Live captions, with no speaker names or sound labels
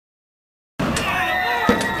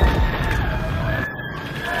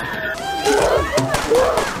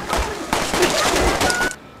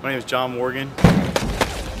name is John Morgan.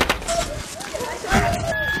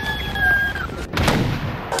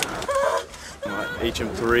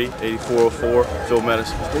 HM3, 8404, field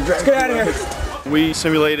medicine. Let's get out of here. We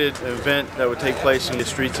simulated an event that would take place in the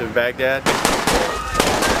streets of Baghdad.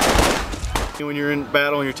 When you're in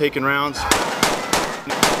battle and you're taking rounds,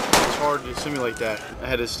 it's hard to simulate that. I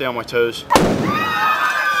had to stay on my toes.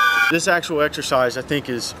 This actual exercise I think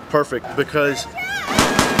is perfect because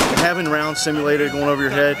having rounds simulated going over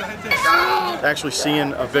your head, actually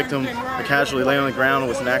seeing a victim, a casualty lay on the ground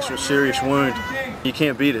with an actual serious wound, you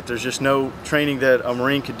can't beat it. There's just no training that a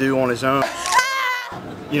Marine could do on his own.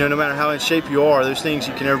 You know, no matter how in shape you are, there's things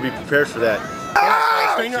you can never be prepared for that.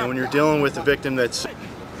 And when you're dealing with a victim that's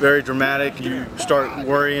very dramatic, you start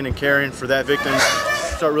worrying and caring for that victim,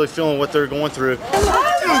 start really feeling what they're going through.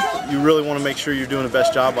 You really want to make sure you're doing the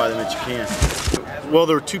best job by them that you can. Well,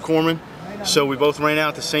 there were two corpsmen, so we both ran out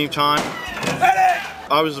at the same time.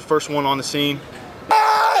 I was the first one on the scene.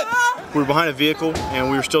 We were behind a vehicle and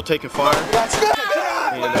we were still taking fire.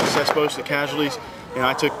 And assessed most of the casualties, and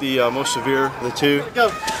I took the most severe of the two. So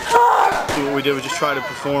what we did was just try to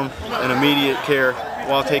perform an immediate care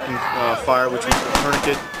while taking fire, which was a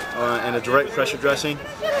tourniquet and a direct pressure dressing.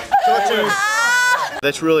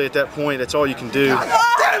 That's really, at that point, that's all you can do.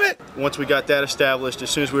 Once we got that established, as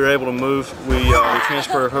soon as we were able to move, we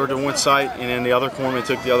transferred her to one site, and then the other corpsman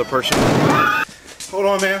took the other person. Hold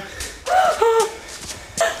on, ma'am.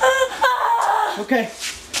 Okay.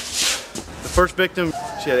 The first victim,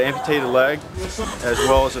 she had an amputated leg, as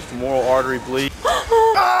well as a femoral artery bleed.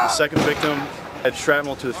 The second victim had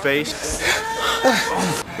shrapnel to the face.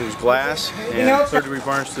 It was glass, and third-degree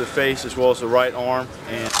burns to the face, as well as the right arm,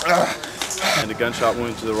 and a gunshot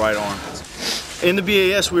wound to the right arm. In the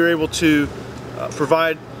BAS, we were able to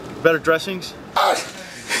provide better dressings.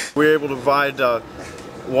 We were able to provide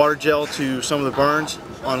water gel to some of the burns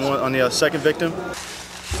on the second victim.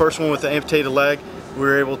 First one with the amputated leg, we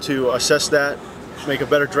were able to assess that, make a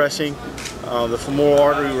better dressing. The femoral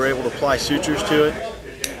artery, we were able to apply sutures to it.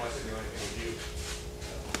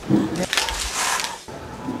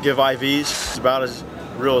 Give IVs. It's about as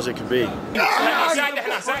real as it can be.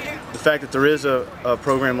 The fact that there is a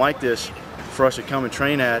program like this for us to come and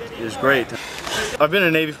train at is great. I've been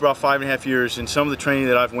in the Navy for about 5.5 years, and some of the training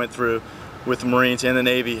that I've went through with the Marines and the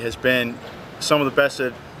Navy has been some of the best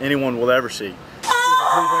that anyone will ever see.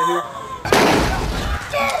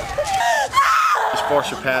 It's far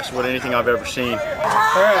surpassed what anything I've ever seen.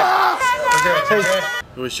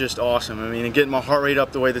 It was just awesome. I mean, and getting my heart rate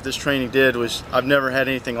up the way that this training did was, I've never had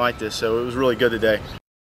anything like this, so it was really good today.